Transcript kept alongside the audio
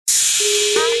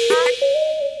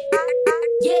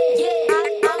Well,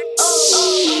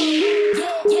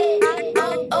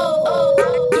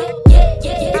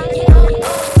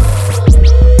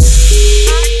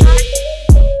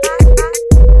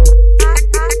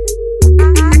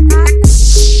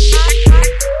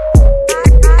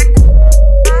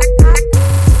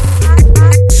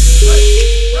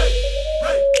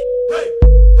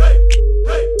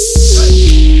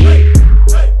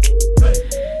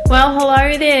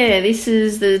 hello there. This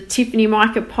is the Tiffany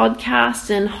Micah podcast,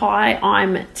 and hi,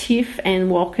 I'm Tiff,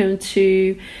 and welcome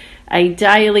to a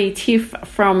daily Tiff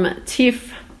from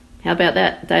Tiff. How about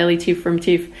that? Daily Tiff from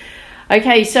Tiff.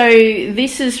 Okay, so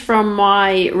this is from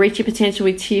my Reach Your Potential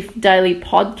with Tiff daily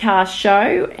podcast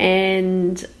show,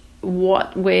 and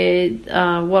what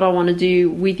I want to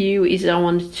do with you is I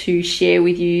want to share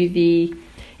with you the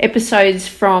episodes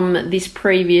from this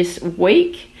previous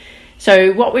week.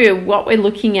 So what we're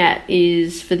looking at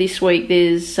is, for this week,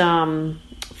 there's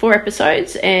 4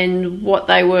 episodes, and what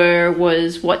they were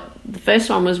was the first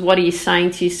one was, what are you saying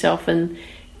to yourself? And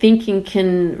thinking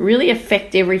can really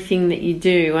affect everything that you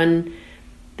do. And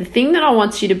the thing that I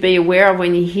want you to be aware of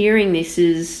when you're hearing this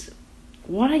is,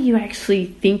 what are you actually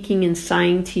thinking and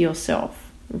saying to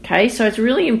yourself? Okay, so it's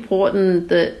really important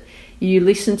that you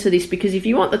listen to this, because if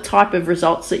you want the type of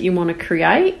results that you want to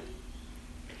create,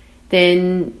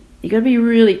 then you got to be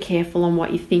really careful on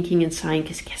what you're thinking and saying,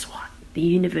 because guess what? The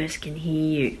universe can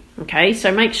hear you. Okay,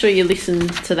 so make sure you listen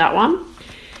to that one.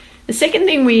 The second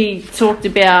thing we talked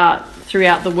about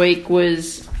throughout the week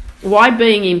was why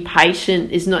being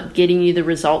impatient is not getting you the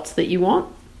results that you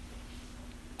want.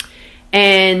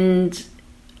 And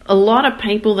a lot of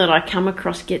people that I come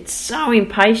across get so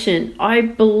impatient. I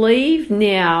believe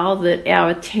now that our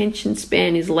attention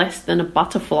span is less than a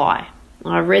butterfly.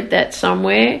 I read that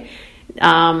somewhere.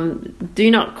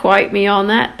 Do not quote me on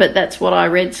that, but that's what I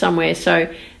read somewhere. So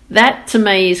that to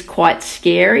me is quite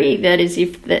scary. That is,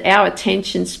 if our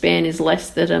attention span is less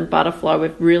than a butterfly,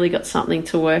 we've really got something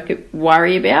to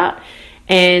worry about.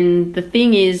 And the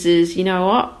thing is you know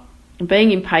what?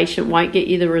 Being impatient won't get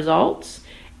you the results.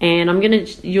 And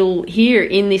you'll hear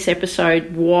in this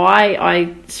episode why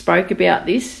I spoke about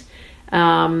this,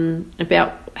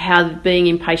 about how being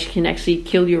impatient can actually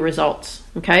kill your results.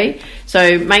 Okay,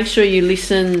 so make sure you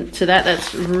listen to that.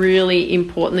 That's really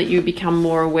important, that you become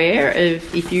more aware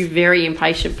of. If you're a very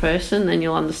impatient person, then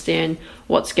you'll understand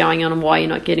what's going on and why you're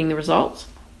not getting the results.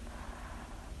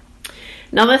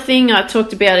 Another thing I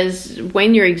talked about is,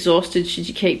 when you're exhausted, should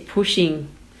you keep pushing?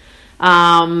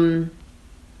 And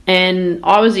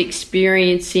I was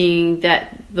experiencing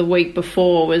that the week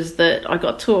before, was that I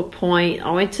got to a point,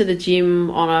 I went to the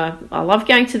gym I love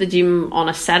going to the gym on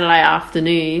a Saturday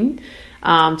afternoon,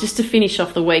 just to finish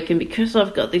off the week. And because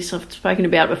I've got this, I've spoken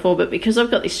about it before, but because I've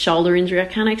got this shoulder injury, I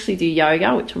can't actually do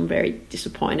yoga, which I'm very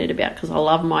disappointed about, because I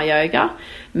love my yoga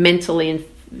mentally and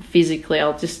physically.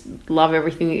 I'll just love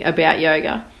everything about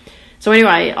yoga. So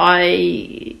anyway,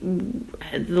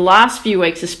 the last few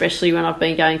weeks, especially when I've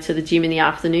been going to the gym in the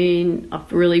afternoon,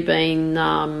 I've really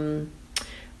been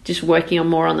just working on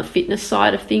more on the fitness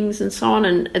side of things and so on.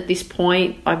 And at this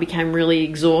point, I became really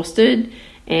exhausted,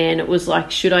 and it was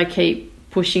like, should I keep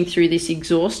pushing through this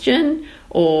exhaustion,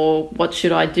 or what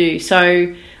should I do?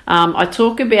 So I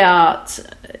talk about,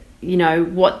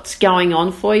 what's going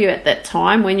on for you at that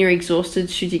time when you're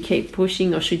exhausted. Should you keep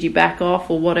pushing, or should you back off,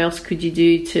 or what else could you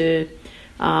do to,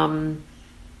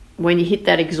 when you hit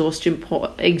that exhaustion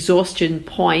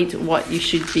point, what you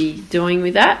should be doing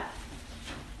with that.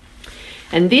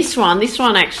 And this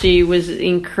one actually was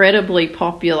incredibly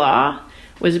popular,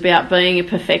 was about being a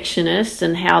perfectionist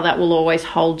and how that will always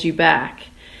hold you back.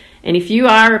 And if you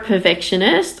are a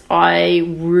perfectionist, I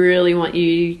really want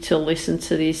you to listen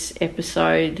to this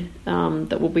episode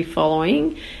that will be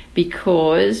following,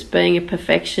 because being a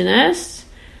perfectionist,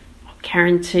 I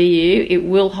guarantee you, it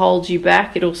will hold you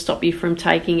back. It'll stop you from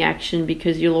taking action,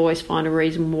 because you'll always find a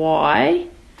reason why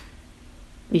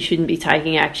you shouldn't be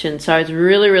taking action. So it's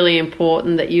really, really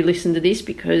important that you listen to this,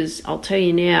 because I'll tell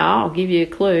you now, I'll give you a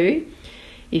clue.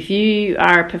 If you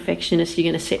are a perfectionist, you're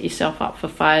going to set yourself up for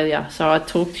failure. So I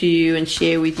talk to you and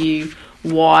share with you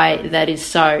why that is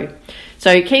so.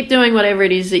 So keep doing whatever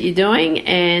it is that you're doing,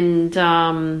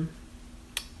 and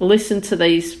listen to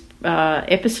these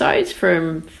episodes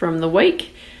from the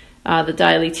week, the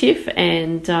Daily Tiff,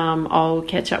 and I'll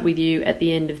catch up with you at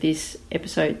the end of this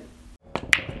episode.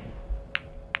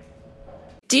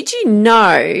 Did you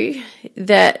know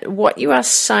that what you are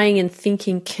saying and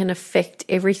thinking can affect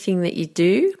everything that you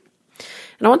do?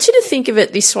 And I want you to think of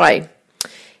it this way.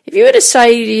 if you were to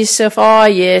say to yourself, oh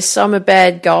yes, I'm a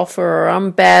bad golfer, or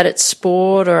I'm bad at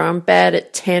sport, or I'm bad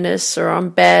at tennis, or I'm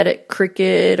bad at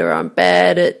cricket, or I'm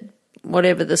bad at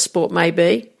whatever the sport may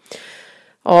be,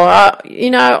 or,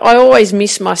 I always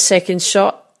miss my second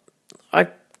shot, I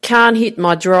can't hit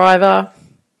my driver.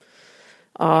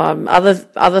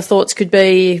 Other thoughts could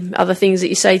be, other things that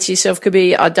you say to yourself could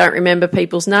be, I don't remember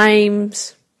people's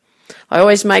names, I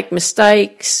always make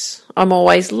mistakes, I'm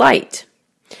always late.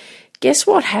 Guess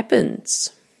what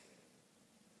happens?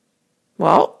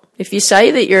 Well, if you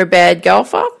say that you're a bad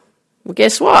golfer, well,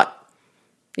 guess what?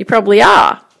 You probably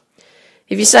are.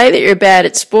 If you say that you're bad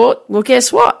at sport, well,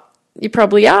 guess what? You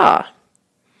probably are.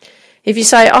 If you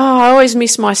say, oh, I always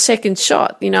miss my second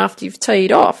shot, after you've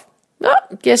teed off, well,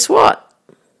 guess what?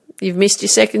 You've missed your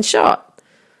second shot.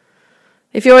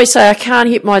 If you always say, I can't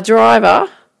hit my driver,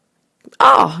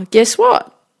 oh, guess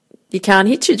what? You can't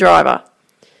hit your driver.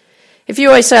 If you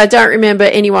always say, I don't remember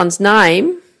anyone's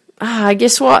name,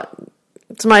 guess what?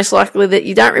 It's most likely that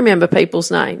you don't remember people's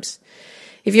names.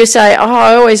 If you say, oh,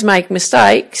 I always make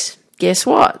mistakes, guess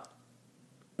what?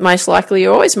 Most likely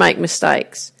you always make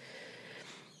mistakes.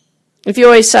 If you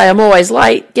always say, I'm always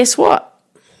late, guess what?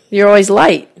 You're always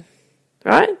late,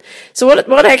 right? So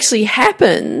what actually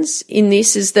happens in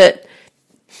this is that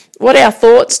what our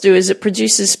thoughts do is it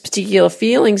produces particular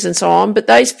feelings and so on, but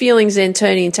those feelings then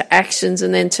turn into actions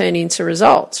and then turn into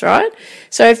results, right?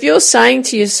 So if you're saying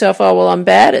to yourself, oh, well, I'm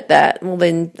bad at that, well,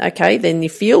 then, okay, then you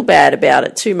feel bad about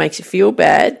it too, makes you feel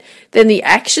bad. Then the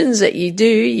actions that you do,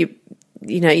 you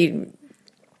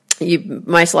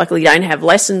most likely don't have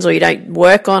lessons, or you don't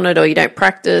work on it, or you don't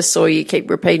practice, or you keep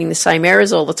repeating the same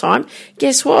errors all the time.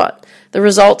 Guess what? The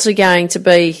results are going to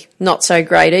be not so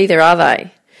great either, are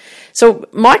they? So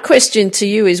my question to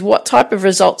you is, what type of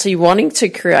results are you wanting to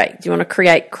create? Do you want to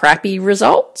create crappy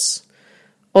results,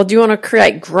 or do you want to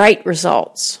create great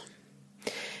results?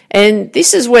 And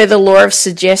this is where the law of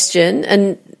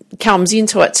suggestion comes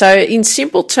into it. So in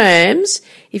simple terms,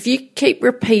 if you keep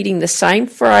repeating the same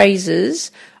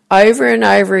phrases over and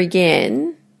over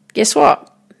again, guess what?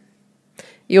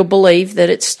 You'll believe that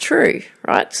it's true,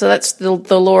 right? So that's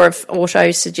the law of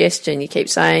auto-suggestion. You keep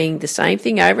saying the same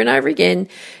thing over and over again,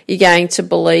 you're going to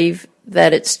believe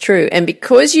that it's true. And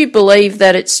because you believe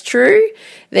that it's true,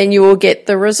 then you will get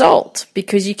the result,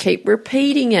 because you keep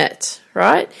repeating it,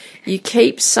 right? You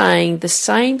keep saying the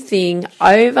same thing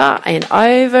over and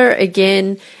over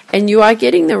again, and you are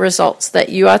getting the results that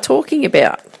you are talking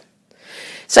about.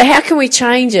 So how can we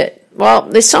change it? Well,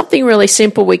 there's something really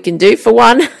simple we can do. For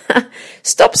one,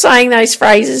 stop saying those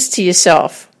phrases to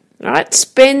yourself, right?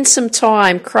 Spend some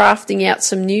time crafting out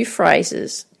some new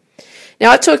phrases.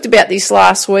 Now, I talked about this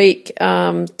last week,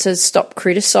 to stop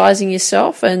criticising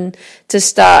yourself and to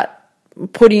start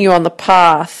putting you on the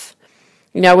path.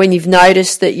 When you've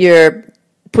noticed that you're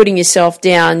putting yourself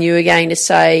down, you are going to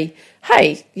say,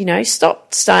 hey,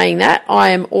 stop saying that.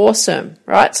 I am awesome,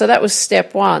 right? So that was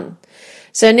step one.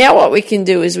 So now what we can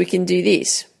do is we can do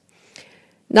this.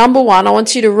 Number one, I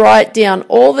want you to write down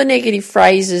all the negative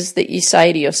phrases that you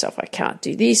say to yourself. I can't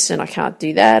do this, and I can't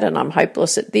do that, and I'm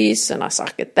hopeless at this, and I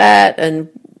suck at that, and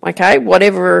okay,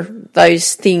 whatever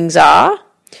those things are.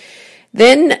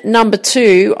 Then number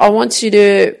two, I want you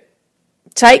to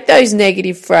take those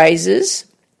negative phrases,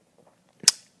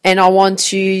 and I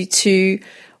want you to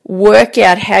work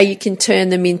out how you can turn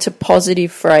them into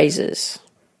positive phrases,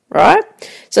 right?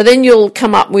 So then you'll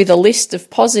come up with a list of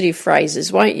positive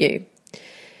phrases, won't you?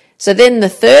 So then the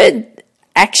third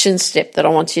action step that I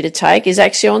want you to take is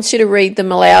actually I want you to read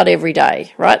them aloud every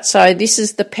day, right? So this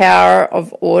is the power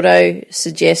of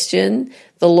auto-suggestion,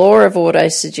 the law of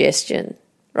auto-suggestion,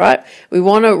 right? We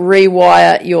want to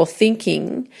rewire your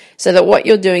thinking so that what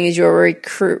you're doing is you're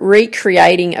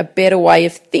recreating a better way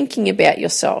of thinking about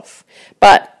yourself.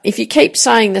 But if you keep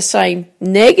saying the same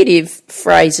negative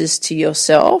phrases to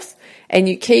yourself and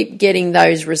you keep getting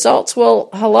those results, well,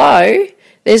 hello,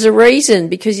 there's a reason,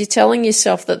 because you're telling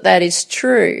yourself that that is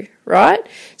true, right?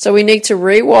 So we need to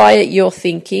rewire your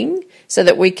thinking so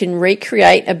that we can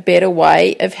recreate a better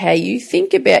way of how you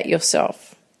think about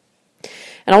yourself.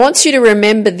 And I want you to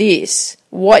remember this: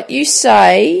 what you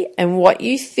say and what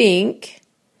you think,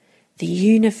 the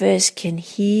universe can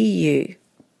hear you.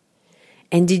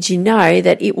 And did you know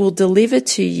that it will deliver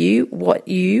to you what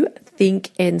you think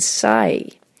and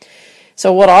say?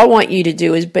 So what I want you to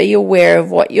do is be aware of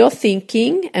what you're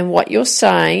thinking and what you're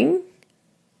saying,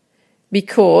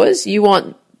 because you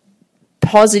want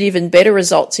positive and better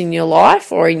results in your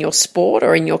life or in your sport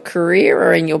or in your career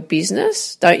or in your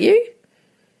business, don't you?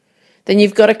 Then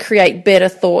you've got to create better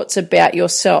thoughts about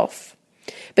yourself.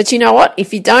 But you know what?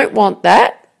 If you don't want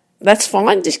that, That's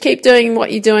fine. Just keep doing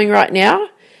what you're doing right now,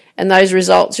 and those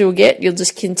results you'll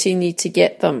just continue to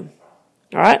get them.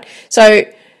 All right? So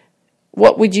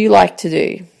what would you like to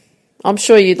do? I'm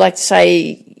sure you'd like to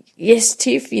say, yes,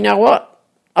 Tiff, you know what?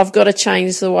 I've got to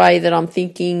change the way that I'm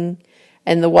thinking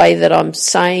and the way that I'm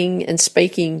saying and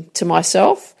speaking to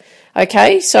myself.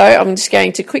 Okay, so I'm just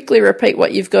going to quickly repeat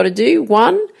what you've got to do.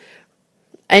 1,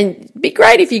 and it'd be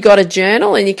great if you got a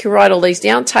journal and you can write all these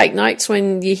down. Take notes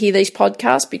when you hear these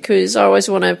podcasts, because I always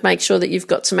want to make sure that you've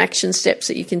got some action steps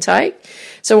that you can take.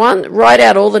 So 1, write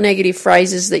out all the negative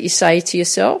phrases that you say to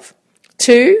yourself.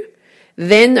 2,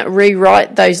 then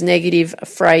rewrite those negative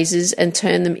phrases and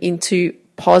turn them into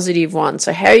positive ones.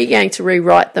 So how are you going to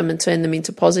rewrite them and turn them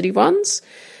into positive ones?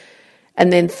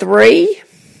 And then 3,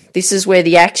 this is where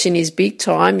the action is big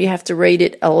time. You have to read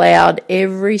it aloud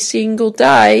every single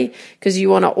day, because you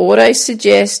want to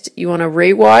auto-suggest, you want to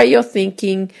rewire your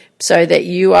thinking so that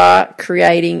you are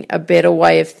creating a better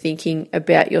way of thinking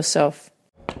about yourself.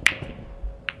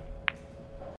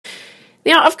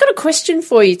 Now, I've got a question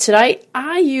for you today.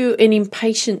 Are you an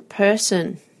impatient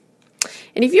person?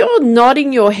 And if you're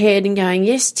nodding your head and going,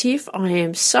 yes, Tiff, I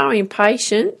am so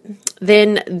impatient,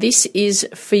 then this is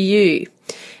for you.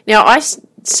 Now, I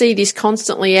see this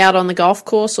constantly out on the golf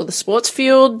course or the sports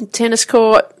field, tennis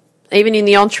court, even in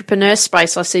the entrepreneur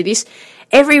space, I see this.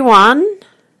 Everyone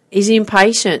is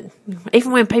impatient,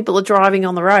 even when people are driving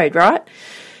on the road, right?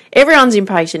 Everyone's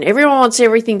impatient. Everyone wants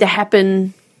everything to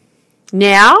happen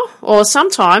now, or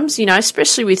sometimes,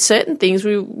 especially with certain things,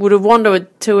 we would have wanted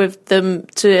to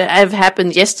have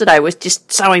happened yesterday. We're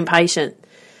just so impatient.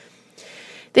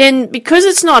 Then because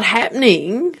it's not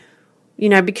happening,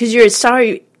 because you're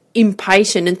so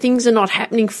impatient and things are not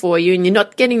happening for you and you're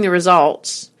not getting the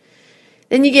results,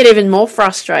 then you get even more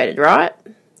frustrated, right?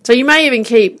 So you may even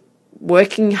keep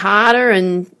working harder,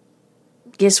 and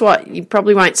guess what? You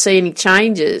probably won't see any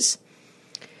changes.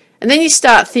 And then you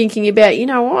start thinking about,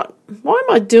 what? Why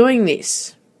am I doing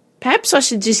this? Perhaps I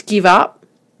should just give up.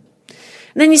 And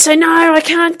then you say, no, I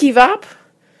can't give up.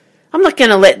 I'm not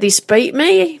going to let this beat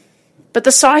me. But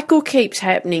the cycle keeps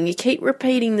happening. You keep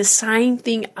repeating the same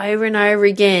thing over and over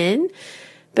again,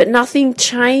 but nothing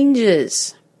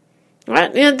changes.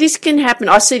 Right? This can happen.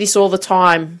 I see this all the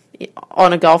time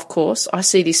on a golf course. I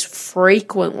see this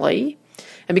frequently.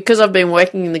 And because I've been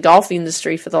working in the golf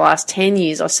industry for the last 10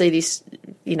 years, I see this,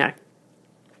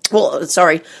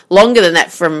 longer than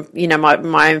that from,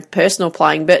 my own personal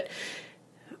playing. But,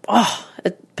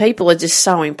 people are just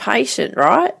so impatient,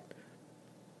 right?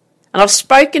 And I've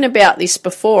spoken about this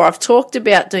before. I've talked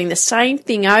about doing the same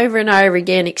thing over and over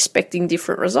again, expecting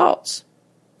different results.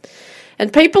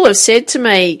 And people have said to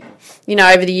me,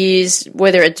 over the years,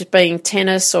 whether it's being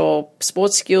tennis or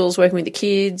sports skills, working with the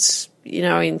kids,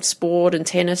 in sport and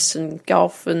tennis and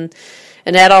golf and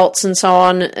adults and so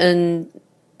on, and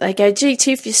they go, gee,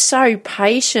 Tiff, you're so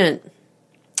patient.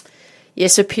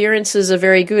 Yes, appearances are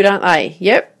very good, aren't they?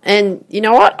 Yep. And you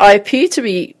know what? I appear to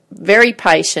be very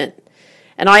patient.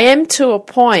 And I am to a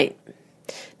point.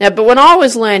 Now, but when I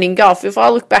was learning golf, if I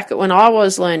look back at when I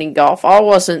was learning golf, I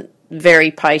wasn't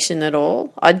very patient at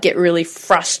all. I'd get really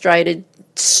frustrated,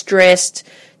 stressed,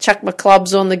 chuck my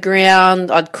clubs on the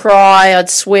ground, I'd cry,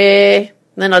 I'd swear, and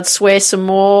then I'd swear some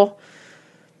more.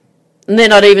 And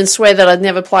then I'd even swear that I'd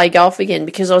never play golf again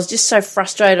because I was just so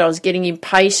frustrated. I was getting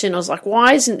impatient. I was like,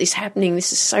 why isn't this happening?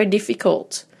 This is so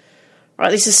difficult.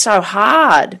 Right? This is so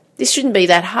hard. This shouldn't be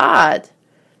that hard.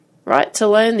 Right, to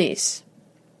learn this.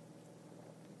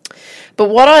 But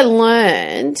what I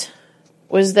learned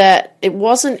was that it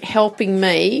wasn't helping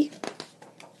me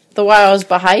the way I was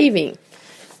behaving. It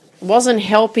wasn't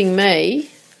helping me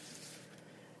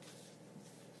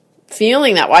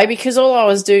feeling that way, because all I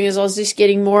was doing is I was just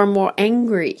getting more and more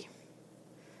angry.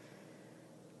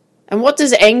 And what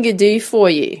does anger do for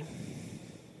you?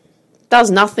 It does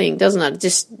nothing, doesn't it?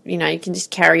 Just, you can just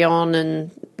carry on,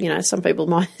 and some people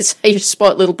might say you're a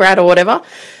spoiled little brat or whatever.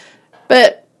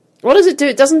 But what does it do?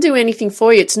 It doesn't do anything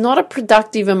for you. It's not a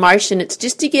productive emotion. It's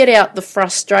just to get out the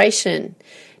frustration.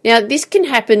 Now, this can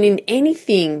happen in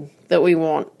anything that we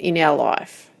want in our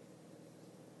life.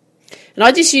 And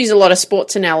I just use a lot of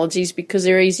sports analogies because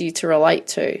they're easy to relate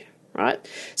to, right?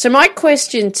 So my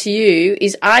question to you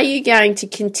is, are you going to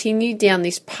continue down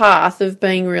this path of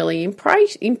being really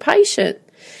impatient?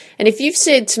 And if you've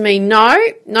said to me,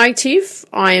 no, Tiff,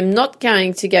 I am not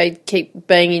going to keep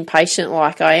being impatient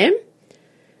like I am,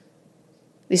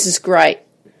 this is great.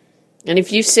 And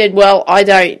if you've said, well, I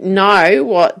don't know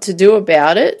what to do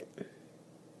about it,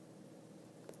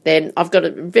 then I've got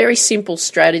a very simple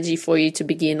strategy for you to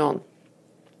begin on.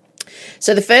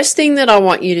 So the first thing that I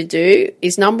want you to do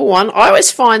is, number one, I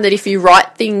always find that if you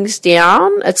write things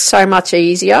down, it's so much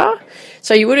easier.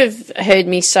 So you would have heard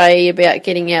me say about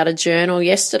getting out a journal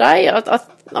yesterday.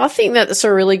 I think that's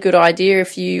a really good idea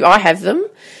I have them.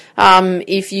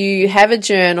 If you have a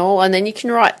journal, and then you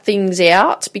can write things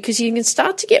out, because you can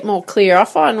start to get more clear. I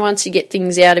find once you get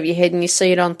things out of your head and you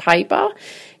see it on paper,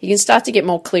 you can start to get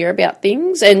more clear about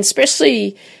things. And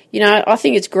especially, I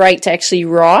think it's great to actually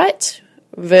write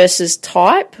versus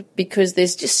type, because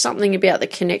there's just something about the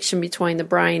connection between the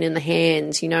brain and the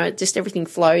hands. Just everything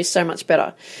flows so much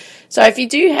better. So if you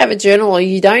do have a journal or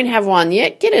you don't have one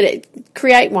yet,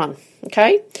 create one,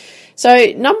 okay?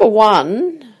 So number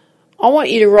one, I want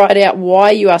you to write out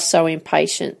why you are so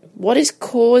impatient. What is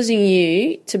causing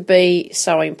you to be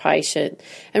so impatient?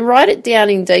 And write it down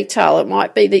in detail. It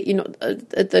might be that you're not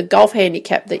at the golf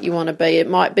handicap that you want to be. It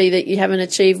might be that you haven't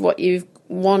achieved what you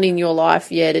want in your life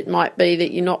yet. It might be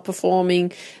that you're not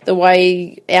performing the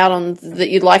way that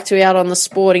you'd like to out on the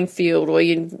sporting field, or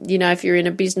if you're in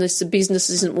a business, the business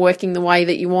isn't working the way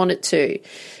that you want it to,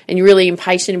 and you're really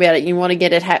impatient about it. You want to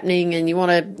get it happening, and you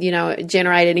want to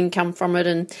generate an income from it,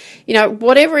 and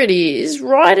whatever it is,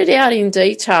 write it out in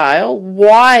detail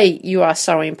why you are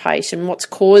so impatient, what's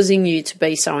causing you to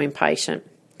be so impatient.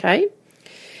 Okay.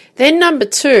 Then number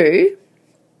two,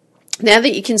 now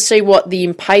that you can see what the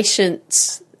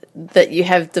impatience that you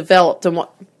have developed and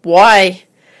why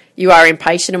you are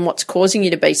impatient and what's causing you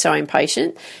to be so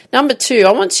impatient, number two,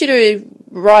 I want you to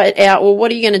write out, well, what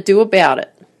are you going to do about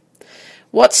it?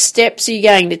 What steps are you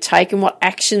going to take, and what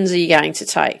actions are you going to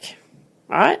take?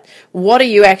 Right? What are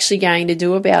you actually going to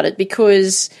do about it?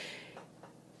 Because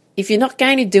if you're not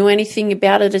going to do anything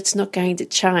about it, it's not going to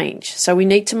change. So we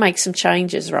need to make some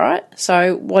changes, right?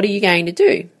 So what are you going to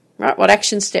do? Right? What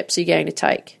action steps are you going to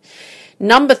take?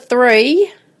 Number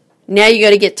three, now you got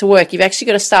to get to work. You've actually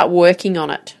got to start working on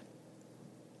it.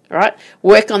 Right?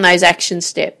 Work on those action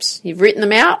steps. You've written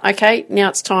them out. Okay, now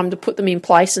it's time to put them in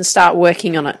place and start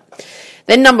working on it.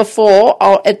 Then number four,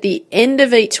 at the end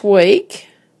of each week,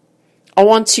 I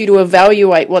want you to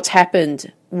evaluate what's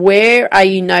happened. Where are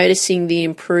you noticing the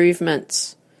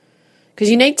improvements? Because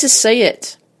you need to see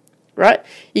it. Right?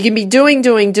 You can be doing,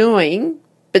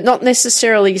 but not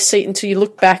necessarily see it until you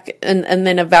look back and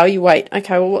then evaluate,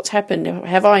 okay, well, what's happened?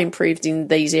 Have I improved in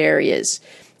these areas?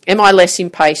 Am I less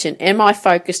impatient? Am I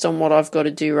focused on what I've got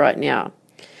to do right now?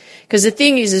 Because the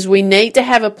thing is we need to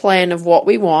have a plan of what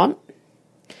we want.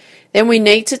 Then we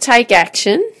need to take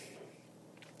action.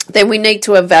 Then we need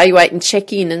to evaluate and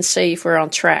check in and see if we're on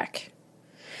track.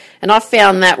 And I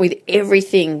found that with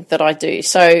everything that I do.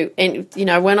 So,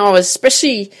 when I was,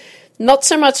 especially not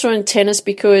so much on tennis,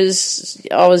 because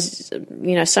I was,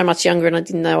 so much younger and I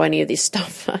didn't know any of this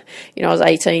stuff. I was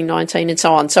 18, 19 and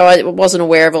so on. So I wasn't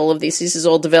aware of all of this. This is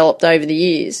all developed over the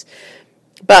years.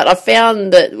 But I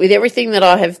found that with everything that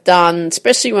I have done,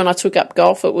 especially when I took up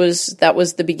golf, that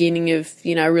was the beginning of,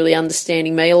 really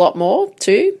understanding me a lot more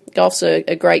too. Golf's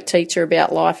a great teacher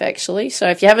about life, actually. So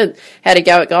if you haven't had a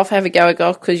go at golf, have a go at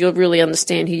golf, because you'll really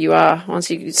understand who you are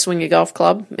once you swing a golf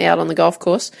club out on the golf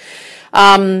course.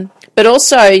 But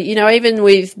also, even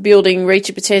with building Reach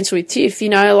Your Potential with Tiff,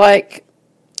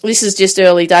 this is just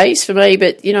early days for me,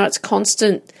 but, it's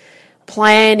constant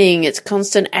planning, it's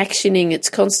constant actioning, it's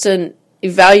constant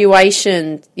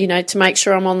evaluation, to make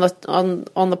sure I'm on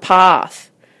the path.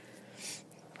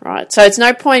 Right? So it's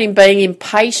no point in being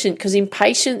impatient, because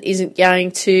impatient isn't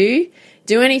going to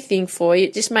do anything for you.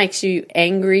 It just makes you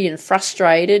angry and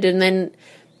frustrated, and then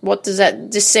what does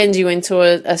that just send you into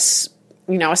a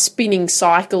spinning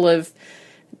cycle of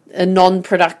a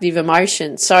non-productive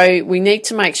emotion. So we need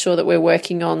to make sure that we're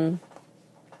working on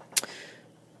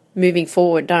moving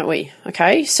forward, don't we?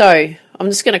 Okay, so I'm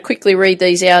just going to quickly read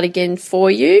these out again for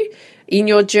you. In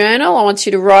your journal, I want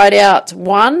you to write out,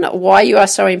 1, why you are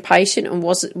so impatient and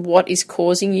what is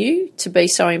causing you to be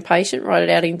so impatient. Write it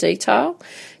out in detail.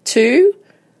 2,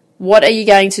 what are you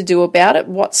going to do about it?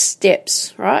 What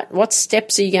steps, right? What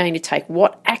steps are you going to take?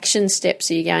 What action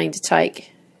steps are you going to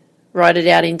take? Write it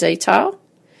out in detail.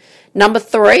 Number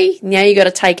 3, now you've got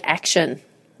to take action.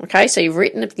 Okay, so you've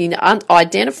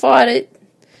identified it,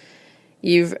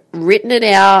 you've written it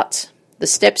out, the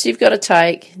steps you've got to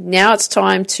take. Now it's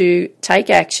time to take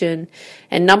action.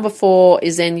 And number 4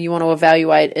 is then you want to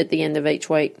evaluate at the end of each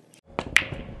week.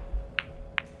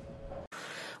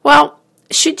 Well,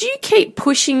 should you keep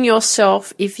pushing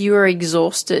yourself if you are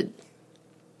exhausted?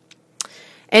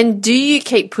 And do you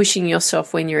keep pushing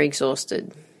yourself when you're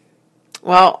exhausted?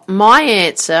 Well, my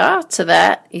answer to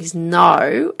that is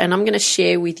no, and I'm going to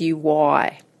share with you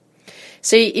why.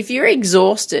 See, if you're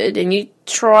exhausted and you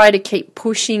try to keep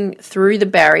pushing through the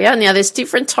barrier, now there's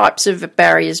different types of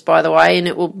barriers, by the way, and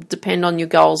it will depend on your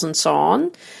goals and so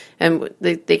on, and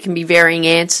there can be varying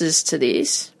answers to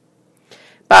this.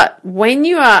 But when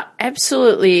you are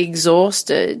absolutely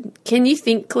exhausted, can you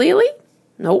think clearly?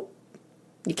 Nope,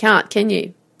 you can't, can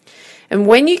you? And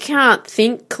when you can't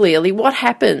think clearly, what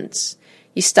happens?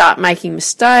 You start making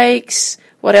mistakes.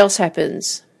 What else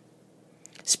happens?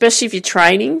 Especially if you're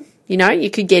training, you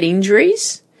could get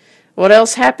injuries. What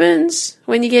else happens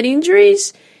when you get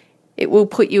injuries? It will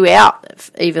put you out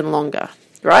even longer,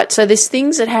 right? So there's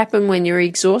things that happen when you're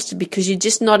exhausted because you're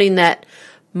just not in that,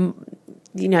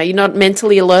 you're not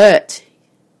mentally alert,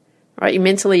 right? You're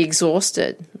mentally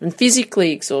exhausted and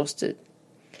physically exhausted.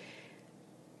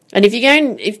 And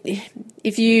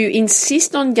if you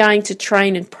insist on going to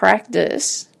train and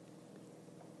practice,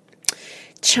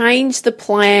 change the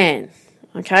plan,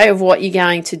 okay, of what you're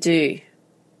going to do.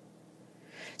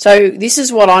 So this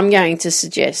is what I'm going to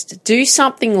suggest. Do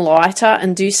something lighter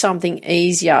and do something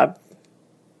easier,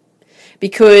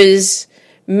 because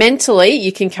mentally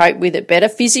you can cope with it better,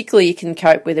 physically you can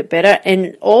cope with it better,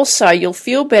 and also you'll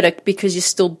feel better because you're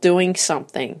still doing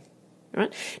something.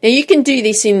 Right? Now you can do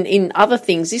this in other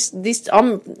things. This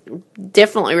I'm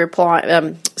definitely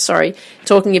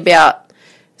talking about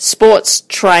sports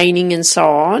training and so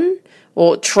on,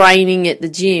 or training at the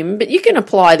gym, but you can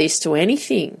apply this to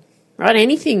anything, right?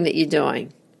 Anything that you're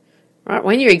doing, right?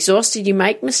 When you're exhausted, you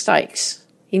make mistakes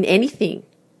in anything,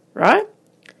 right?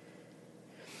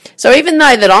 So even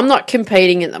though that I'm not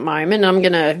competing at the moment, I'm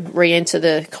going to re-enter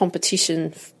the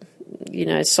competition,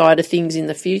 side of things in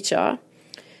the future,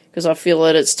 because I feel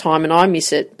that it's time and I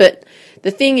miss it. But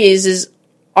the thing is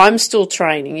I'm still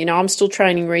training. I'm still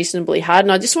training reasonably hard,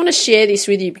 and I just want to share this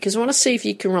with you because I want to see if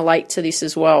you can relate to this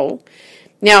as well.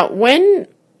 Now, when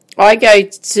I go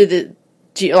to the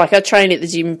gym, I train at the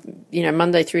gym,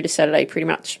 Monday through to Saturday pretty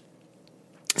much,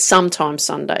 sometimes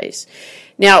Sundays.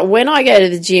 Now, when I go to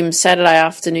the gym Saturday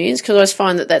afternoons, because I always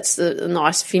find that that's a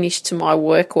nice finish to my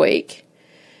work week,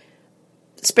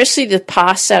 especially the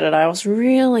past Saturday, I was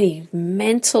really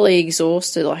mentally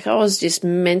exhausted. I was just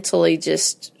mentally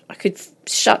I could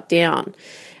shut down.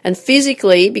 And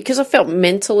physically, because I felt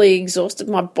mentally exhausted,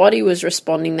 my body was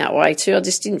responding that way too. I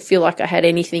just didn't feel like I had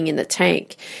anything in the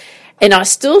tank. And I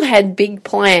still had big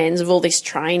plans of all this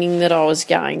training that I was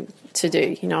going to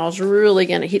do. I was really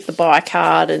going to hit the bike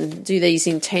hard and do these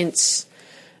intense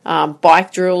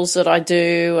bike drills that I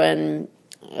do, and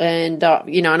and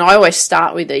I always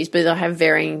start with these, but I have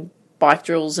varying bike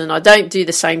drills, and I don't do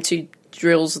the same two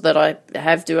drills that I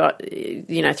have throughout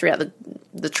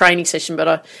the training session,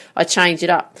 but I change it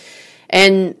up.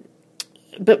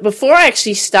 But before I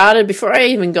actually started, before I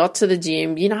even got to the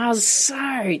gym, I was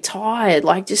so tired,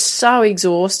 just so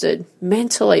exhausted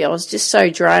mentally. I was just so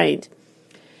drained.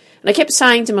 And I kept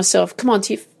saying to myself, come on,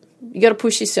 Tiff, you got to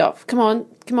push yourself. Come on,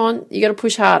 you got to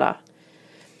push harder.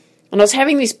 And I was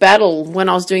having this battle when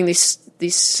I was doing this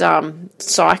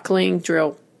cycling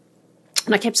drill.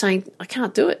 And I kept saying, I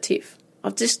can't do it, Tiff.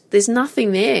 There's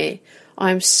nothing there.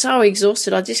 I'm so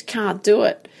exhausted. I just can't do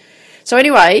it. So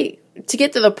anyway, to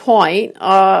get to the point,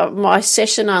 my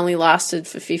session only lasted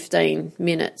for 15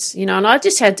 minutes, and I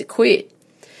just had to quit.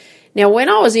 Now, when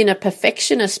I was in a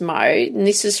perfectionist mode, and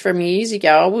this is from years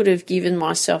ago, I would have given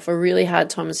myself a really hard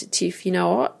time. I said, Tiff, you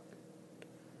know what?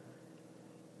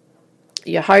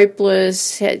 You're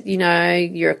hopeless,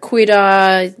 you're a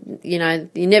quitter, you're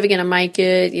never going to make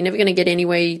it, you're never going to get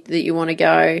anywhere that you want to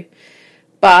go.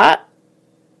 But,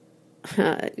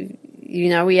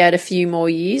 we had a few more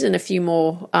years and a few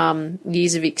more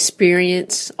years of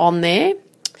experience on there.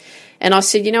 And I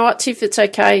said, you know what, Tiff, it's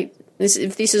okay.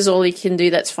 If this is all you can do,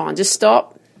 that's fine. Just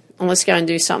stop and let's go and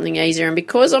do something easier. And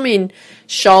because I'm in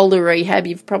shoulder rehab,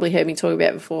 you've probably heard me talk about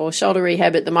it before, shoulder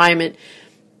rehab at the moment,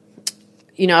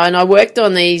 and I worked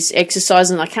on these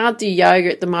exercises, and I can't do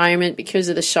yoga at the moment because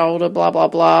of the shoulder, blah, blah,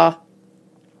 blah.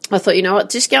 I thought, you know what,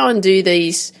 just go and do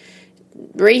these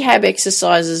rehab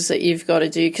exercises that you've got to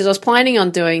do, because I was planning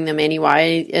on doing them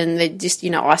anyway, and they're just,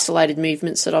 isolated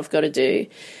movements that I've got to do.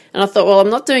 And I thought, well, I'm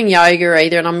not doing yoga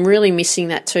either, and I'm really missing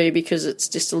that too, because it's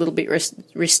just a little bit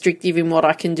restrictive in what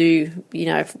I can do,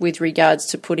 with regards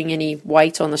to putting any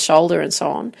weight on the shoulder and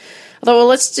so on. I thought, well,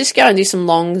 let's just go and do some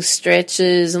long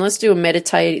stretches, and let's do a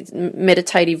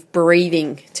meditative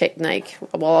breathing technique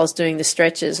while I was doing the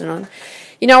stretches. And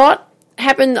you know what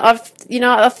happened? I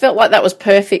felt like that was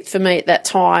perfect for me at that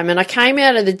time, and I came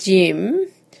out of the gym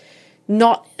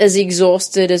not as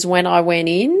exhausted as when I went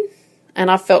in,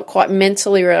 and I felt quite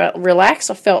mentally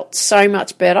relaxed. I felt so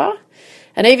much better.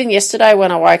 And even yesterday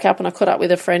when I woke up and I caught up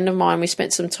with a friend of mine, we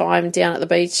spent some time down at the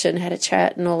beach and had a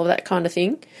chat and all of that kind of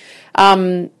thing.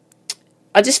 I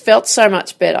just felt so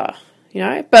much better,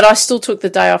 but I still took the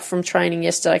day off from training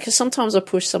yesterday because sometimes I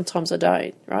push, sometimes I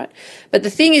don't, right? But the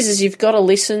thing is you've got to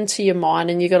listen to your mind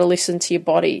and you've got to listen to your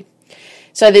body.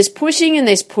 So there's pushing and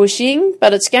there's pushing,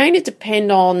 but it's going to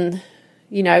depend on,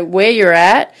 where you're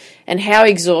at and how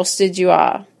exhausted you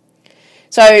are.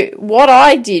 So what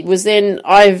I did was then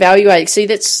I evaluated. See,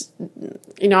 that's,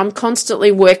 I'm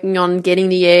constantly working on getting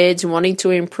the edge and wanting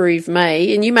to improve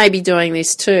me, and you may be doing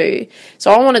this too.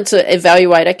 So I wanted to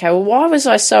evaluate, okay, well, why was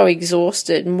I so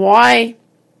exhausted, and why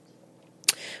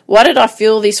did I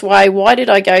feel this way? Why did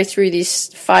I go through this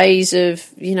phase of,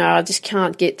 I just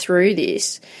can't get through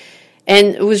this?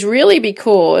 And it was really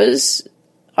because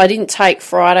I didn't take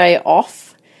Friday off.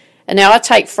 And now I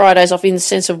take Fridays off in the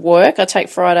sense of work. I take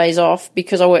Fridays off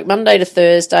because I work Monday to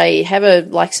Thursday, have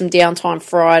some downtime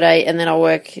Friday, and then I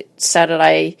work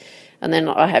Saturday, and then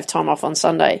I have time off on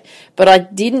Sunday. But I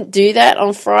didn't do that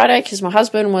on Friday because my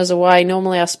husband was away.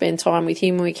 Normally I spend time with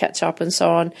him when we catch up and so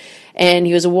on. And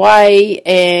he was away,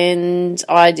 and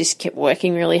I just kept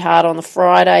working really hard on the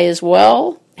Friday as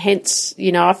well. Hence,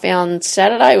 I found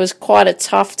Saturday was quite a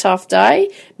tough day.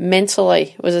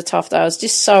 Mentally, it was a tough day. I was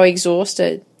just so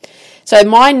exhausted. So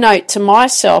my note to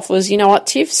myself was, you know what,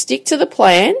 Tiff, stick to the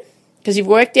plan because you've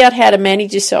worked out how to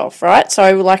manage yourself, right?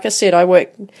 So like I said, I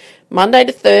work Monday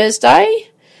to Thursday,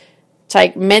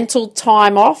 take mental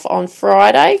time off on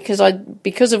Friday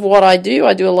because of what I do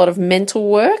a lot of mental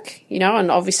work,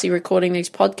 and obviously recording these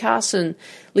podcasts and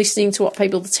listening to what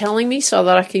people are telling me so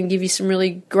that I can give you some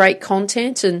really great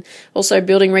content, and also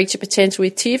building Reach Your Potential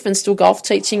with Tiff and still golf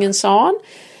teaching and so on.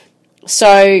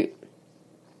 So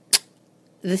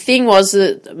the thing was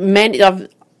that I've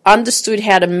understood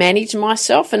how to manage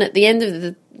myself, and at the end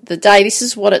of the day, this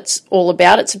is what it's all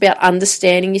about. It's about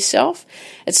understanding yourself.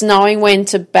 It's knowing when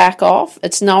to back off.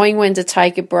 It's knowing when to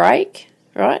take a break,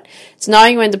 right? It's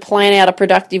knowing when to plan out a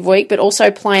productive week, but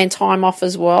also plan time off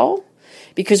as well,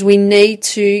 because we need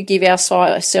to give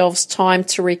ourselves time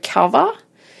to recover.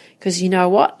 Because you know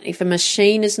what? If a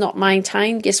machine is not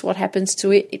maintained, guess what happens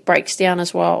to it? It breaks down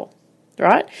as well.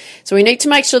 Right? So we need to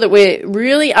make sure that we're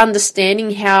really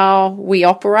understanding how we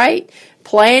operate,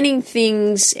 planning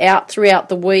things out throughout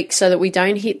the week so that we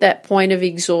don't hit that point of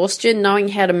exhaustion, knowing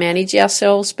how to manage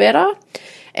ourselves better,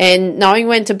 and knowing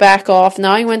when to back off,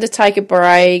 knowing when to take a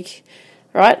break,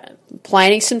 right?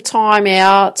 Planning some time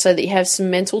out so that you have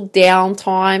some mental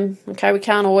downtime. Okay, we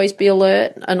can't always be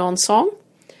alert and on song.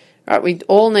 Right? We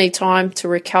all need time to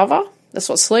recover. That's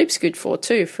what sleep's good for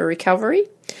too, for recovery.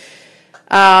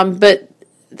 But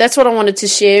that's what I wanted to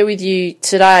share with you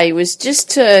today, was just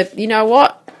to,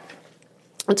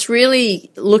 it's really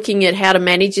looking at how to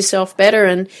manage yourself better.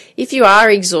 And if you are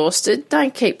exhausted,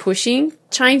 don't keep pushing.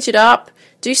 Change it up.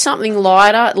 Do something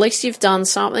lighter. At least you've done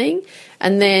something.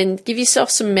 And then give yourself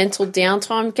some mental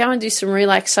downtime. Go and do some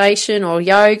relaxation or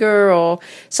yoga or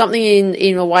something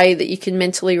in a way that you can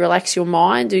mentally relax your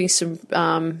mind, doing some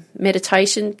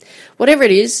meditation, whatever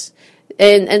it is,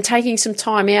 and taking some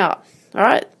time out. All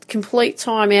right, complete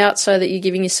time out so that you're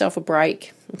giving yourself a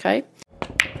break, okay?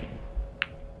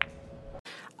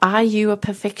 Are you a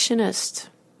perfectionist?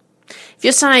 If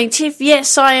you're saying, Tiff,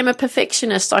 yes, I am a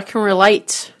perfectionist, I can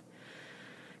relate.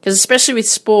 Because especially with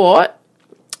sport,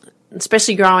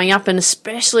 especially growing up and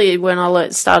especially when I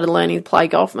started learning to play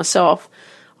golf myself,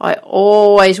 I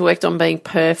always worked on being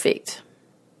perfect.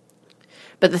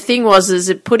 But the thing is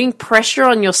that putting pressure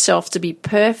on yourself to be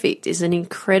perfect is an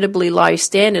incredibly low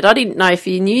standard. I didn't know if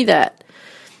you knew that.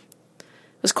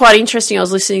 It was quite interesting. I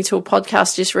was listening to a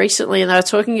podcast just recently and they were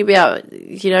talking about,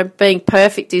 being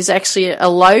perfect is actually a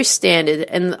low standard.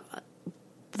 And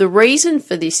the reason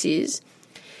for this is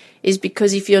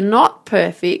because if you're not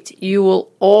perfect, you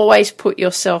will always put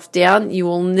yourself down. You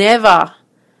will never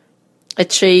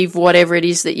achieve whatever it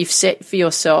is that you've set for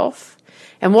yourself.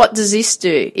 And what does this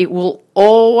do? It will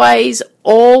always,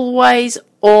 always,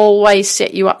 always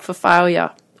set you up for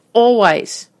failure.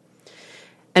 Always.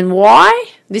 And why?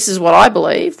 This is what I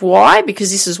believe. Why? Because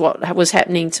this is what was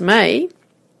happening to me.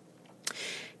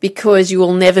 Because you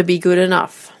will never be good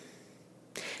enough.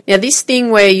 Now, this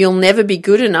thing where you'll never be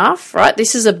good enough, right?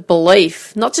 This is a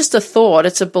belief, not just a thought,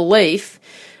 it's a belief.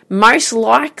 Most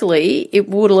likely, it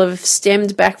would have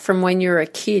stemmed back from when you were a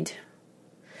kid.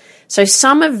 So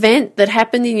some event that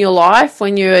happened in your life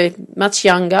when you were much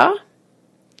younger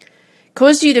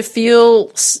caused you to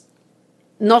feel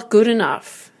not good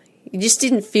enough. You just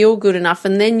didn't feel good enough.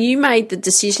 And then you made the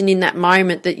decision in that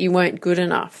moment that you weren't good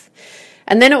enough.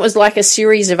 And then it was like a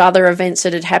series of other events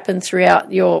that had happened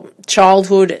throughout your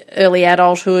childhood, early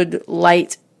adulthood,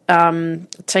 late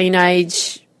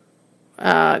teenage,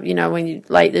 when you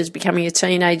late as becoming a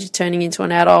teenager, turning into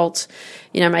an adult,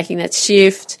 making that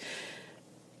shift.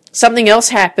 Something else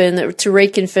happened to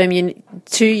reconfirm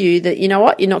to you that, you know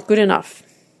what, you're not good enough.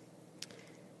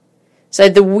 So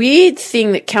the weird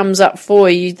thing that comes up for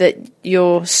you, that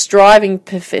you're striving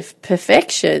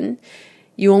perfection,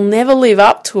 you'll never live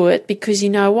up to it because you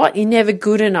know what? You're never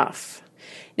good enough.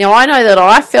 Now, I know that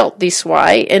I felt this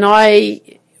way, and I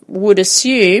would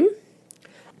assume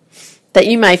that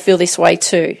you may feel this way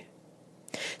too.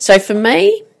 So for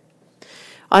me,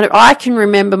 I can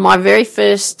remember my very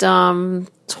first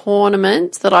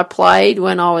tournament that I played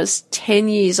when I was 10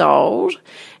 years old,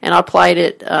 and I played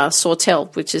at Sawtell,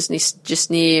 which is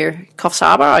just near Coffs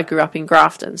Harbour. I grew up in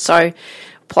Grafton. So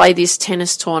played this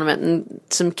tennis tournament, and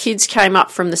some kids came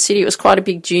up from the city. It was quite a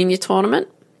big junior tournament,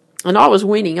 and I was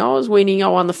winning. I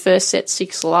won the first set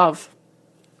 6-love.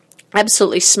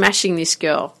 Absolutely smashing this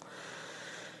girl.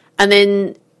 And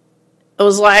then it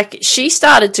was like she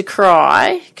started to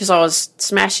cry because I was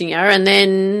smashing her, and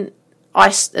then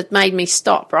it made me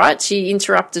stop, right? She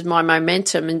interrupted my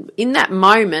momentum, and in that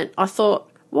moment I thought,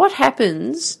 what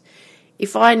happens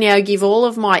if I now give all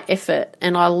of my effort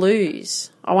and I lose?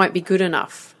 I won't be good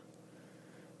enough,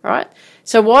 right?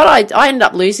 So what I ended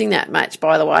up losing that match,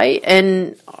 by the way,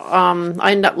 and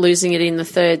I ended up losing it in the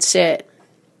third set.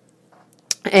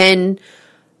 And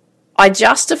I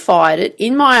justified it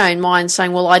in my own mind,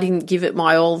 saying, well, I didn't give it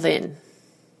my all then,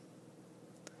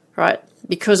 right?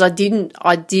 Because I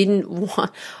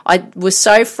was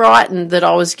so frightened that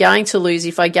I was going to lose.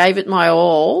 If I gave it my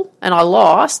all and I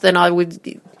lost, then I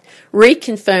would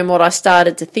reconfirm what I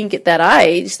started to think at that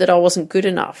age, that I wasn't good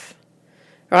enough,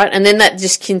 right? And then that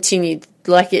just continued,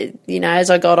 like it, as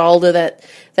I got older,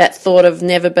 that thought of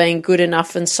never being good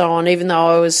enough and so on. Even though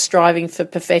I was striving for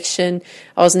perfection,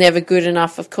 I was never good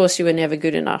enough. Of course you were never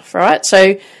good enough, right?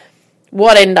 So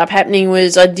what ended up happening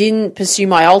was I didn't pursue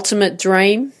my ultimate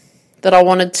dream that I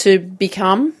wanted to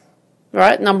become,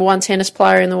 right, number one tennis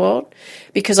player in the world,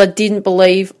 because I didn't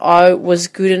believe I was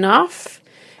good enough,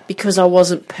 because I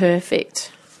wasn't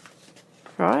perfect,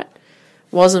 right?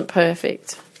 Wasn't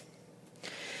perfect.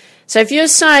 So if you're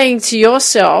saying to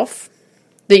yourself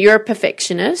that you're a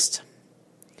perfectionist,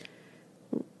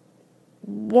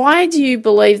 why do you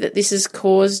believe that this has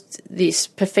caused this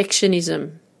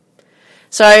perfectionism?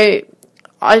 So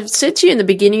I said to you in the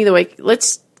beginning of the week,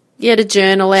 let's get a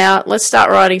journal out. Let's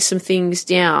start writing some things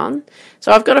down.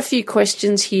 So I've got a few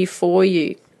questions here for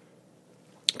you,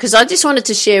 because I just wanted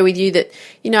to share with you that,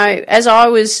 as I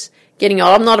was getting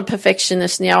old, I'm not a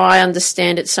perfectionist now. I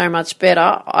understand it so much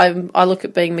better. I look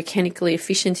at being mechanically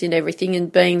efficient in everything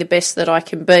and being the best that I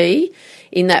can be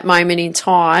in that moment in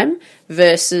time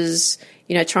versus,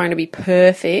 trying to be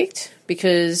perfect,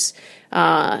 because,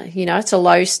 it's a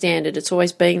low standard. It's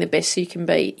always being the best you can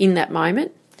be in that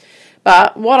moment.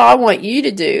 But what I want you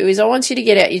to do is I want you to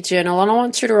get out your journal and I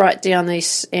want you to write down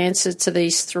these answers to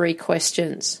these 3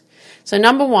 questions. So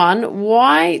number 1,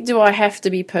 why do I have to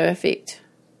be perfect?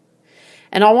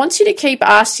 And I want you to keep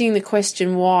asking the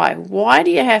question why. Why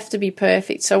do you have to be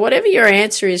perfect? So whatever your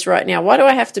answer is right now, why do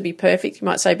I have to be perfect? You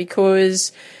might say,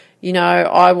 because,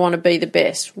 I want to be the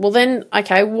best. Well then,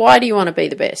 okay, why do you want to be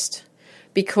the best?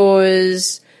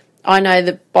 Because I know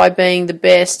that by being the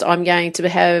best, I'm going to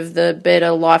have the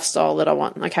better lifestyle that I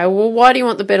want. Okay, well, why do you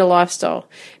want the better lifestyle?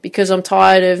 Because I'm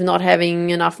tired of not having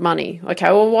enough money. Okay,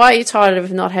 well, why are you tired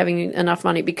of not having enough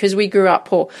money? Because we grew up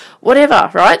poor.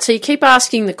 Whatever, right? So you keep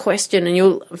asking the question and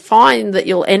you'll find that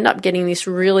you'll end up getting this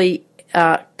really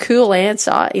cool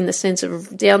answer, in the sense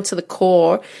of down to the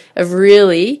core of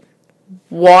really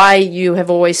why you have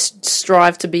always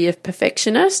strived to be a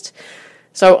perfectionist.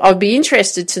 So I'd be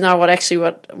interested to know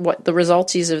what the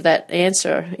result is of that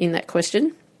answer in that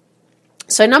question.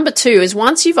 So number 2 is,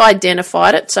 once you've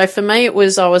identified it, so for me it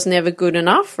was I was never good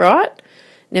enough, right?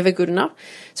 Never good enough.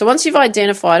 So once you've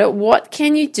identified it, what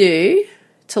can you do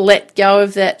to let go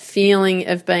of that feeling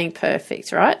of being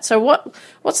perfect, right? So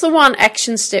what's the one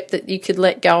action step that you could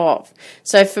let go of?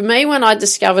 So for me, when I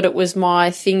discovered it was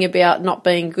my thing about not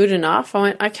being good enough, I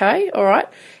went, okay, all right,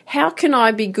 how can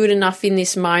I be good enough in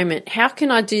this moment? How can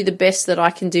I do the best that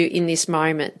I can do in this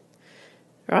moment,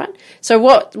 right? So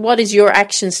what is your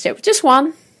action step? Just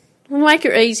one. We'll make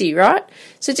it easy, right?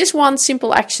 So just one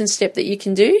simple action step that you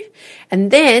can do.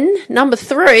 And then number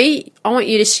 3, I want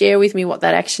you to share with me what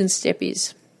that action step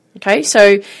is. Okay,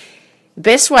 so the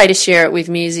best way to share it with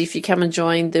me is if you come and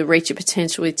join the Reach Your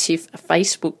Potential with Tiff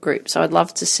Facebook group. So I'd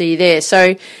love to see you there.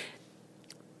 So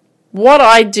what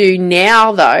I do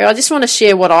now, though, I just want to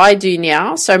share what I do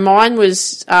now. So mine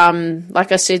was,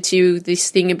 like I said to you,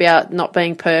 this thing about not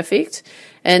being perfect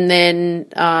and then,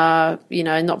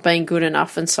 not being good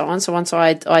enough and so on. So once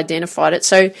I identified it.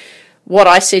 So what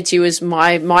I said to you is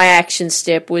my action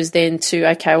step was then to,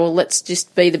 okay, well, let's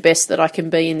just be the best that I can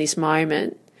be in this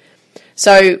moment.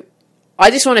 So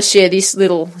I just want to share this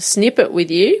little snippet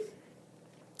with you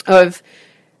of,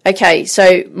 okay,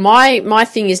 so my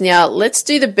thing is now, let's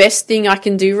do the best thing I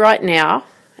can do right now.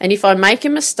 And if I make a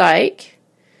mistake,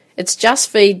 it's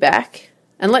just feedback.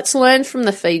 And let's learn from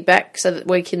the feedback so that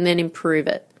we can then improve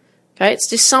it. Okay, it's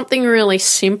just something really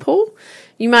simple.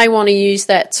 You may want to use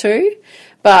that too.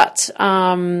 But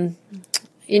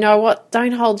you know what?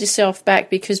 Don't hold yourself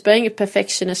back, because being a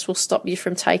perfectionist will stop you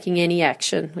from taking any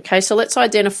action. Okay, so let's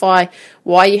identify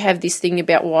why you have this thing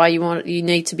about why you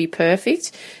need to be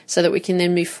perfect, so that we can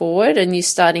then move forward and you're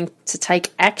starting to take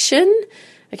action.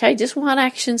 Okay, just one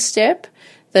action step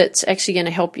that's actually going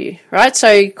to help you, right?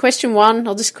 So question 1,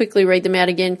 I'll just quickly read them out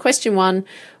again. Question 1,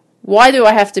 why do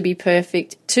I have to be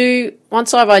perfect? 2,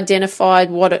 once I've identified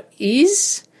what it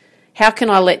is, how can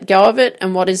I let go of it,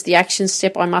 and what is the action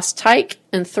step I must take?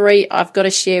 And 3, I've got to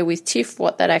share with Tiff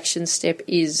what that action step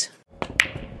is.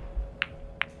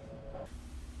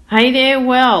 Hey there,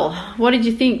 well, what did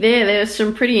you think there? There were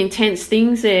some pretty intense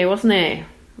things there, wasn't there?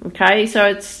 Okay, so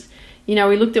it's, we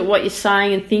looked at what you're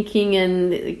saying and thinking,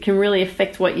 and it can really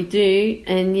affect what you do.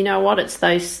 And you know what? It's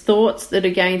those thoughts that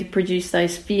are going to produce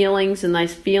those feelings, and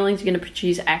those feelings are going to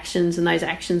produce actions, and those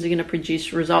actions are going to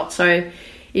produce results. So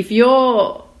if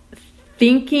you're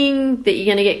thinking that you're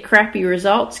going to get crappy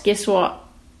results, guess what?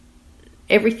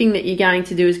 Everything that you're going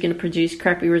to do is going to produce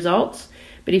crappy results.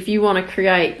 But if you want to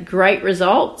create great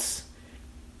results,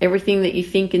 everything that you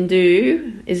think and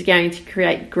do is going to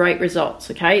create great results,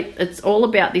 okay? It's all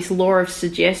about this law of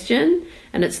suggestion,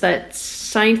 and it's that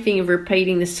same thing of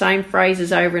repeating the same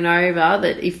phrases over and over,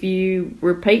 that if you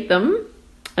repeat them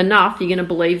enough, you're going to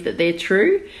believe that they're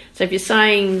true. So if you're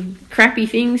saying crappy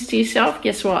things to yourself,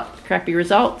 guess what? Crappy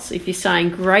results. If you're saying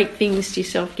great things to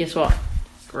yourself, guess what?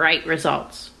 Great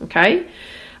results, okay?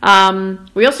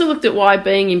 We also looked at why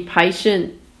being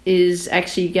impatient is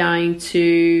actually going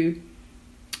to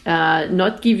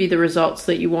not give you the results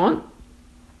that you want.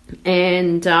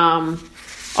 And I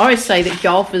always say that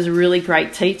golf is a really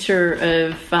great teacher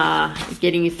of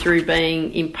getting you through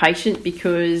being impatient,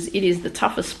 because it is the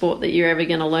toughest sport that you're ever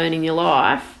going to learn in your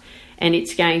life, and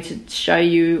it's going to show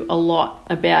you a lot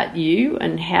about you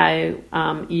and how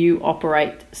you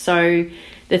operate. So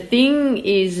the thing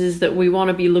is that we want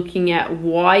to be looking at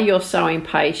why you're so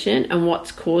impatient and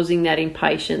what's causing that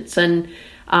impatience. And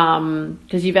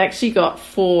because you've actually got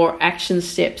 4 action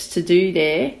steps to do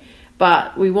there,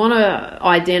 but we want to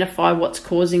identify what's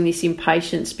causing this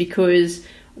impatience, because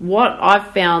what I've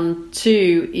found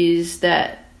too is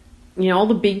that, all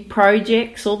the big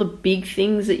projects, all the big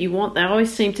things that you want, they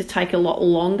always seem to take a lot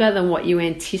longer than what you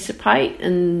anticipate,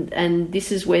 and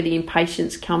this is where the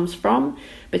impatience comes from.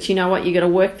 But you know what? You got to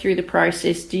work through the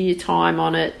process, do your time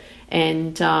on it,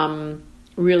 and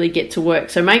really get to work.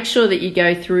 So make sure that you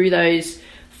go through those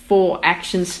 4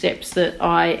 action steps that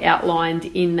I outlined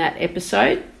in that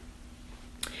episode.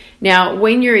 Now,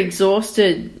 when you're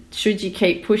exhausted, should you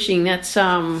keep pushing?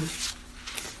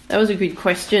 That was a good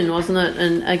question, wasn't it?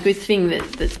 And a good thing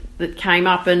that came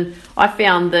up. And I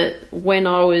found that when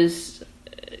I was,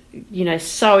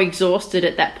 so exhausted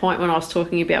at that point, when I was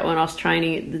talking about when I was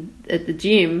training at the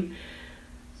gym,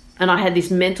 and I had this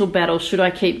mental battle: should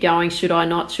I keep going? Should I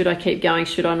not? Should I keep going?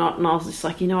 Should I not? And I was just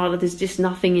like, there's just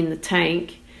nothing in the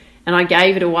tank. And I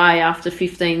gave it away after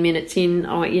 15 minutes in.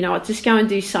 I went, just go and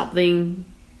do something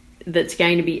that's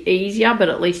going to be easier, but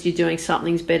at least you're doing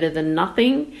something's better than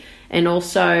nothing. And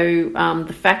also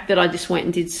the fact that I just went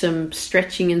and did some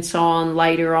stretching and so on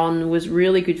later on was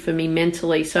really good for me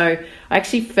mentally. So I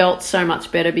actually felt so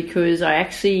much better, because I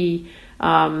actually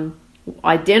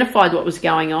identified what was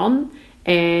going on,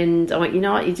 and I went,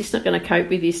 you're just not going to cope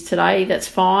with this today. That's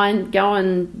fine. Go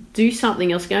and do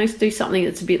something else. Go and do something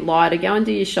that's a bit lighter. Go and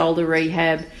do your shoulder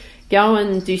rehab. Go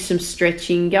and do some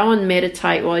stretching. Go and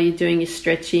meditate while you're doing your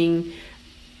stretching.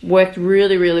 Worked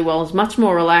really, really well. I was much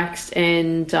more relaxed,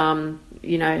 and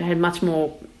had much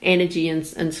more energy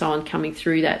and so on coming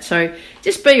through that. So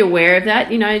just be aware of that.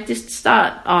 Just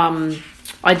start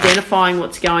identifying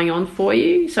what's going on for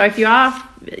you. So if you are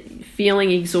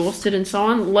feeling exhausted and so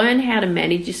on, learn how to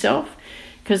manage yourself,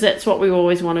 because that's what we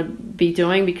always want to be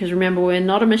doing. Because remember, we're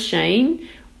not a machine.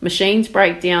 Machines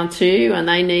break down too, and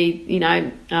they need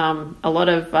a lot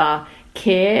of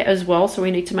care as well. So we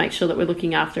need to make sure that we're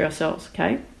looking after ourselves.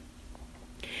 Okay.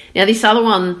 Now, this other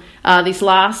one, this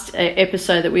last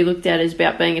episode that we looked at is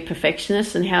about being a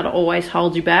perfectionist and how to always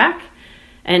hold you back,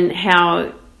 and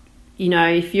how,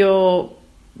 if you're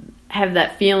have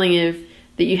that feeling of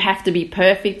that you have to be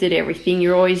perfect at everything,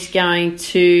 you're always going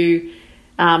to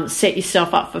set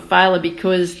yourself up for failure,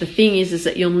 because the thing is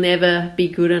that you'll never be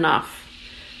good enough.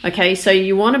 Okay, so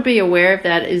you want to be aware of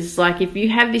that. Is like, if you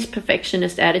have this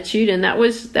perfectionist attitude, and that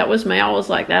was me. I was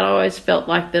like that. I always felt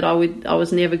like that I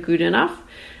was never good enough,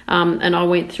 and I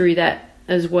went through that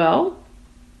as well.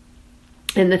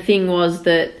 And the thing was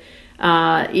that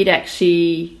it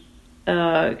actually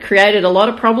created a lot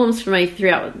of problems for me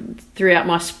throughout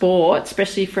my sport,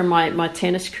 especially from my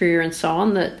tennis career and so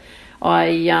on, that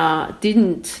I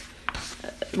didn't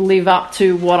live up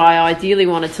to what I ideally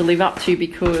wanted to live up to,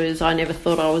 because I never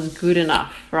thought I was good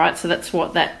enough, right? So that's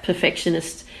what that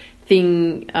perfectionist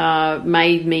thing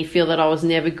made me feel, that I was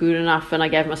never good enough, and I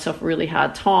gave myself a really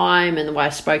hard time, and the way I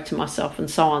spoke to myself and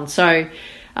so on. So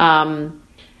I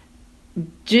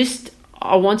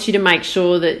want you to make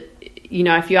sure that,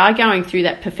 if you are going through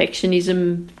that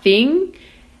perfectionism thing,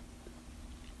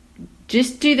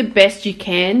 just do the best you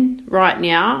can right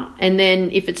now. And then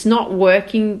if it's not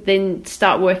working, then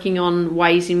start working on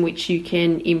ways in which you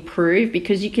can improve,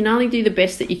 because you can only do the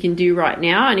best that you can do right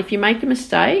now. And if you make a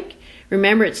mistake,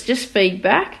 remember, it's just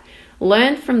feedback.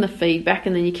 Learn from the feedback,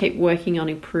 and then you keep working on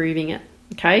improving it.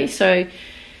 Okay, so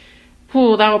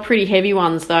they were pretty heavy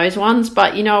ones, those ones.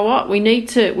 But you know what? We need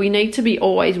to be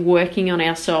always working on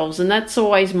ourselves, and that's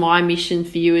always my mission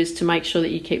for you, is to make sure that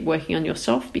you keep working on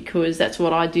yourself, because that's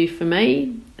what I do for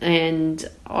me. And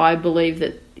I believe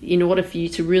that in order for you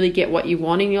to really get what you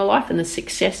want in your life and the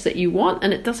success that you want,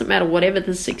 and it doesn't matter whatever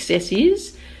the success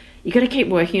is, you got to keep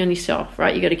working on yourself,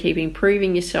 right? You got to keep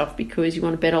improving yourself, because you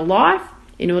want a better life.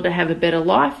 In order to have a better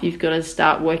life, you've got to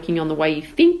start working on the way you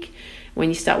think. When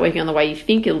you start working on the way you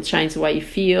think, it'll change the way you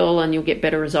feel, and you'll get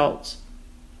better results.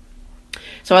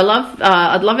 So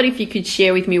I'd love it if you could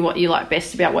share with me what you like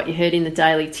best about what you heard in the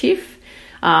Daily Tiff.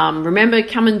 Remember,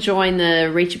 come and join the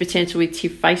Reach Your Potential with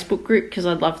Tiff Facebook group, because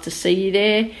I'd love to see you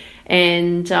there.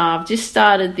 And I've just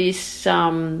started this. I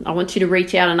want you to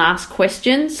reach out and ask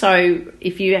questions. So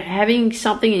if you're having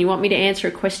something and you want me to answer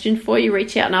a question for you,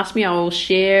 reach out and ask me. I will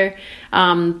share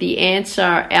the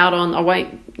answer out on. I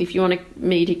won't. If you want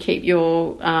me to keep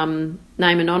your name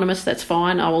anonymous, that's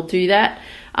fine. I will do that.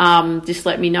 Just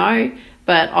let me know.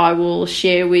 But I will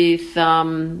share with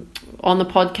on the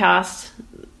podcast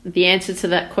the answer to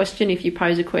that question if you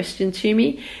pose a question to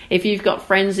me. If you've got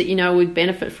friends that would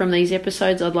benefit from these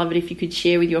episodes, I'd love it if you could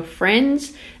share with your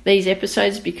friends these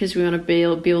episodes, because we want to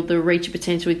build the Reach Your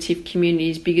Potential with Tiff community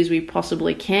as big as we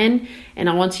possibly can. And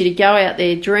I want you to go out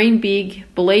there, dream big,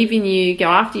 believe in you, go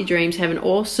after your dreams, have an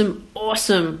awesome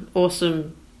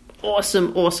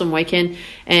weekend,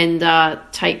 and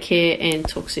take care, and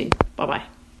talk soon. Bye-bye.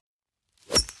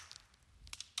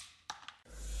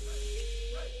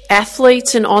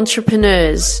 Athletes and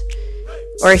entrepreneurs,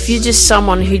 or if you're just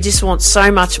someone who just wants so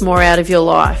much more out of your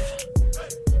life,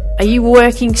 are you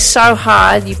working so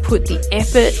hard, you put the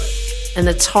effort and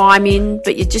the time in,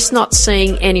 but you're just not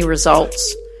seeing any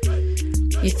results?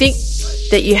 You think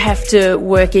that you have to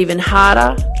work even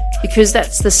harder, because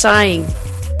that's the saying,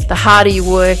 the harder you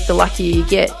work, the luckier you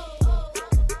get.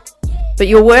 But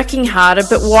you're working harder,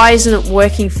 but why isn't it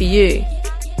working for you?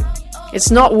 It's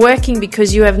not working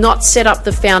because you have not set up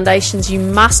the foundations you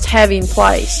must have in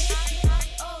place.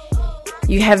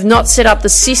 You have not set up the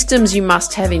systems you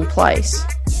must have in place.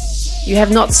 You have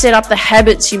not set up the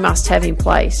habits you must have in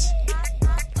place.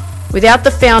 Without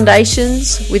the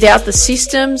foundations, without the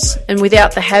systems, and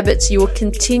without the habits, you will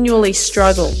continually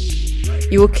struggle.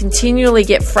 You will continually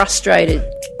get frustrated.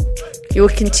 You will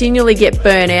continually get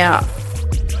burnt out.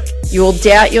 You will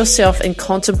doubt yourself and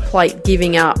contemplate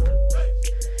giving up.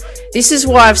 This is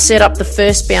why I've set up the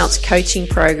First Bounce coaching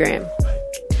program.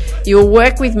 You will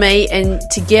work with me, and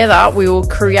together we will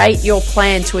create your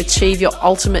plan to achieve your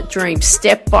ultimate dream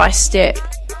step by step.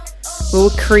 We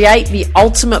will create the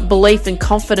ultimate belief and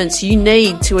confidence you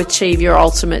need to achieve your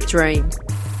ultimate dream.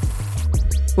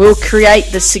 We will create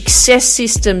the success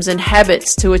systems and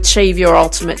habits to achieve your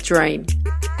ultimate dream.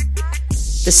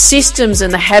 The systems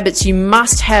and the habits you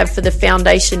must have for the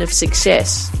foundation of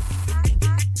success.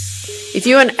 If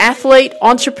you're an athlete,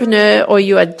 entrepreneur, or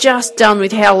you are just done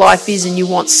with how life is and you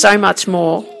want so much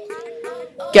more,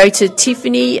 go to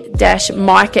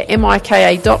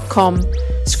tiffany-mika.com,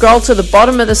 scroll to the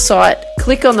bottom of the site,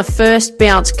 click on the First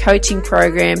Bounce coaching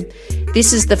program.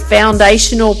 This is the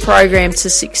foundational program to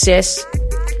success.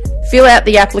 Fill out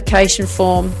the application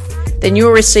form, then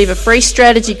you'll receive a free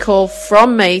strategy call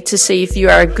from me to see if you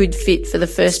are a good fit for the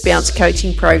First Bounce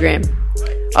coaching program.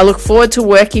 I look forward to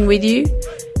working with you.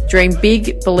 Dream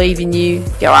big, believe in you,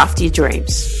 go after your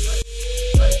dreams.